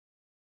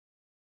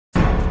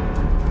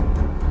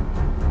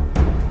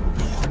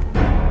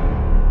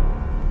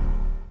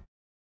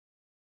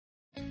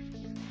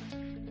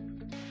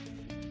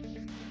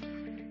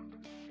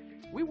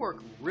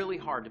work really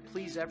hard to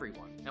please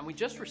everyone, and we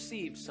just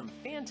received some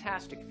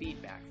fantastic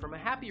feedback from a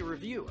happy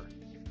reviewer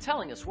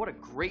telling us what a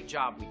great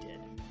job we did,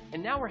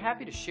 and now we're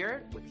happy to share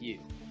it with you.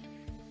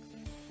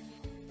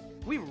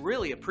 We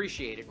really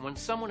appreciate it when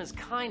someone is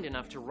kind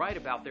enough to write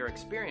about their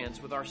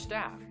experience with our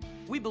staff.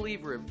 We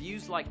believe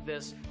reviews like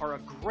this are a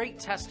great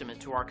testament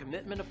to our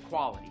commitment of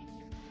quality.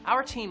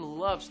 Our team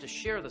loves to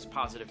share this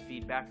positive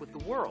feedback with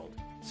the world,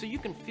 so you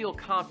can feel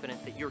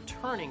confident that you're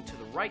turning to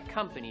the right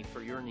company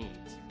for your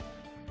needs.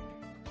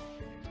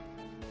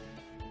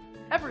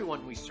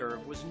 Everyone we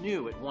serve was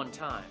new at one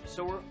time,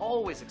 so we're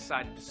always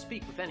excited to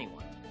speak with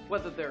anyone,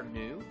 whether they're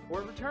new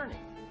or returning.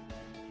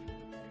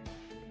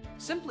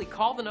 Simply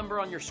call the number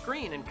on your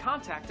screen and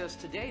contact us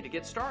today to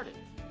get started.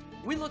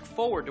 We look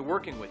forward to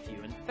working with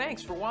you, and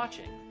thanks for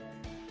watching.